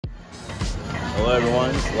Hello everyone,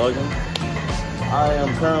 it's Logan. I am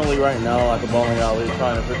currently right now at the bowling alley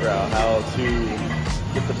trying to figure out how to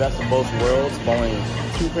get the best of both worlds, bowling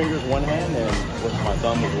 2 fingers, 1 hand, and with my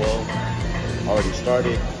thumb as well. Already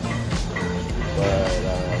started, but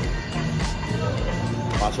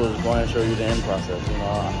might as well just go ahead and show you the end process. You know,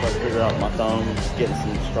 I tried to figure out my thumb, getting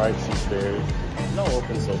some strikes, some spares. No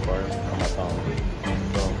open so far on my thumb.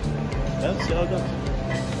 So, yeah, let's see how it goes.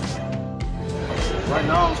 Right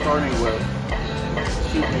now I'm starting with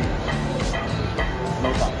 2 fingers.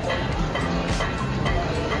 No thumb.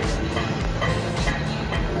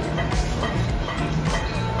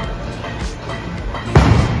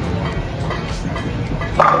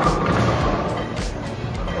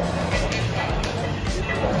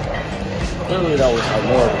 Clearly that was a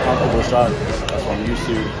more comfortable shot. That's what I'm used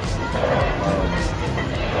to.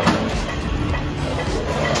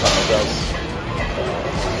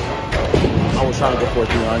 I was trying to go for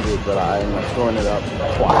 300, but I ended up throwing it up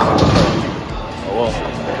twice. Oh well,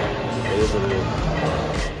 it is what it is.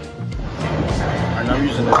 Alright, now I'm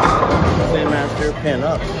using the same master pin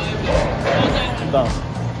up. Thumb.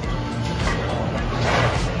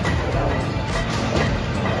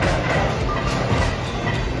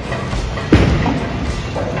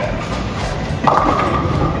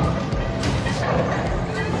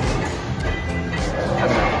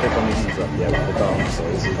 Yeah, with the thumb, so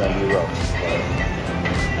this is gonna be rough.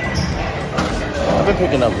 I've been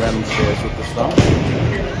picking up random spares with this thumb,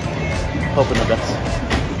 hoping the best.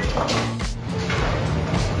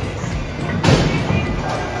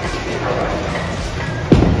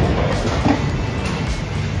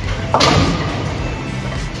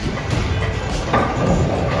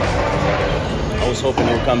 I was hoping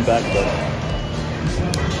it would come back, but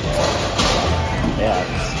yeah.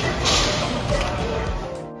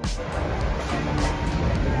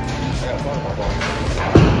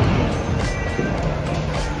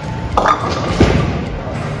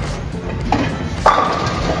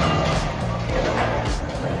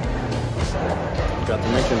 Got to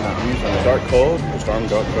mention I'm using a dark code, the Storm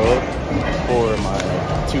Dark Code, for my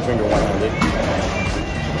 2 finger one-handed.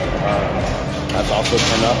 That's also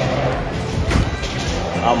pinned up.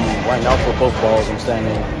 Right now for both balls, I'm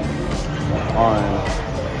standing on.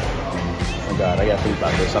 Oh god, I got to think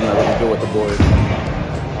about this. I'm not really good with the board.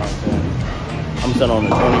 I'm standing on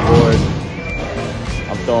the 20 board.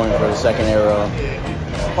 I'm throwing for the second arrow.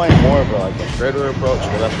 I'm playing more of a straighter approach,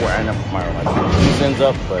 but that's where I end up with my loose ends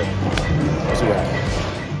up, but we'll see what happens.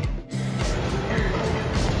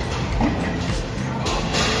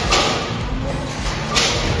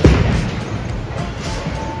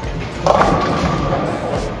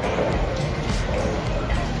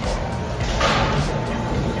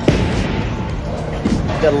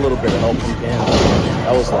 Got a little bit of help from Ken.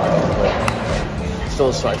 That was lucky, but still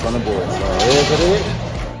a strike on the board, so it is what it is.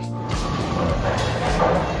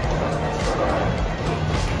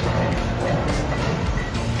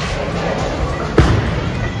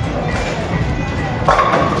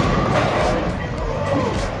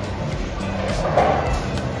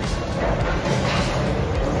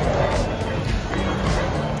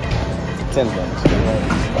 Ten things.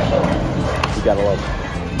 You gotta love it.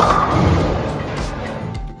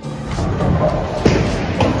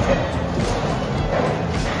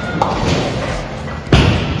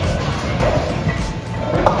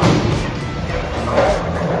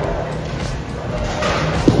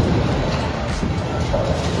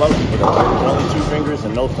 With only 2 fingers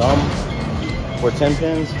and no thumb for 10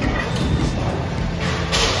 pins,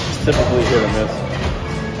 it's typically hit or miss.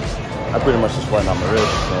 I pretty much just flatten out my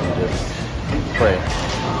wrist and just pray.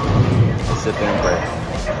 Just sit there and pray.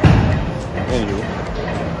 Anywho,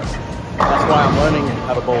 that's why I'm learning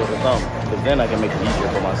how to bowl with a thumb, because then I can make it easier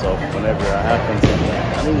for myself whenever I have things in there.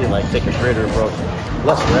 I need to like take a straighter approach,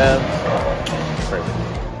 less revs, crazy.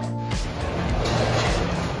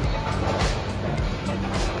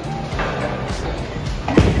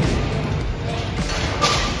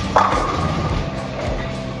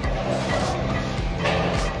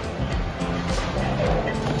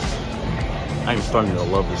 I'm starting to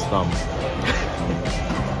love this thumb.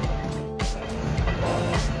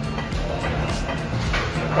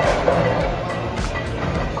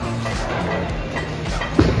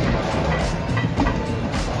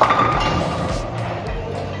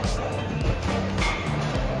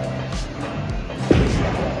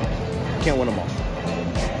 Can't win them all.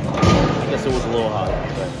 I guess it was a little hot,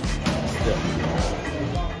 but still.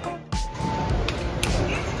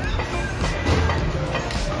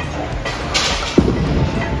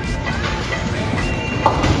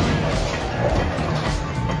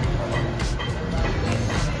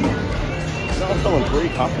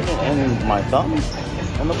 and my thumb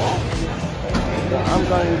on the ball. I'm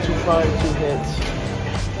going to try to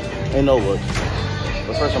hit a no look.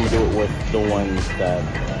 But first I'm going to do it with the one that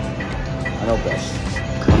I know best.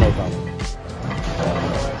 I know thumb.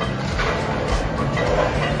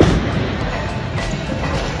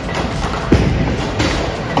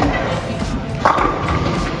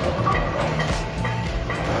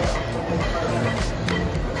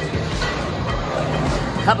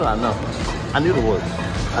 How did I know? I knew the word.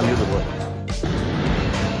 I knew the word.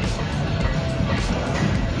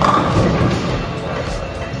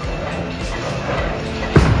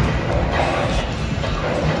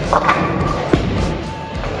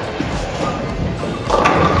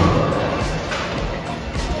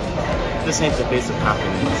 This ain't the base of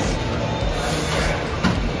confidence.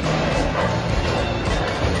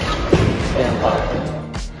 Damn pop.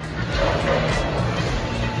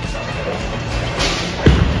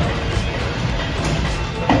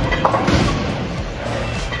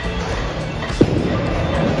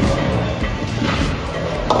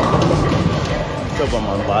 By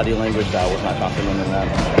my body language that I was not confident in that.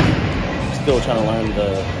 Still trying to learn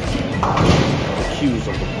the cues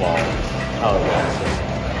of the ball, how it reacts.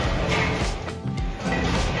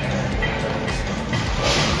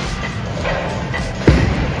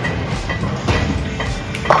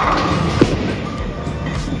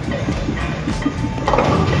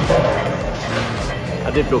 I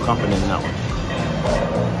did feel confident in that one.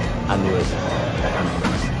 I knew it.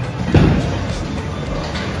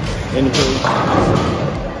 Anywho,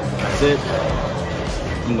 that's it.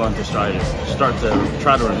 I'm going to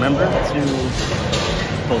try to remember to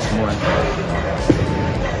post more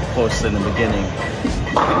posts in the beginning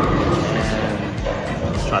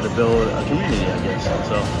and try to build a community, I guess.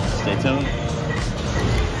 So stay tuned,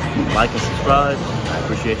 like and subscribe. I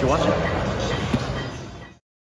appreciate you watching.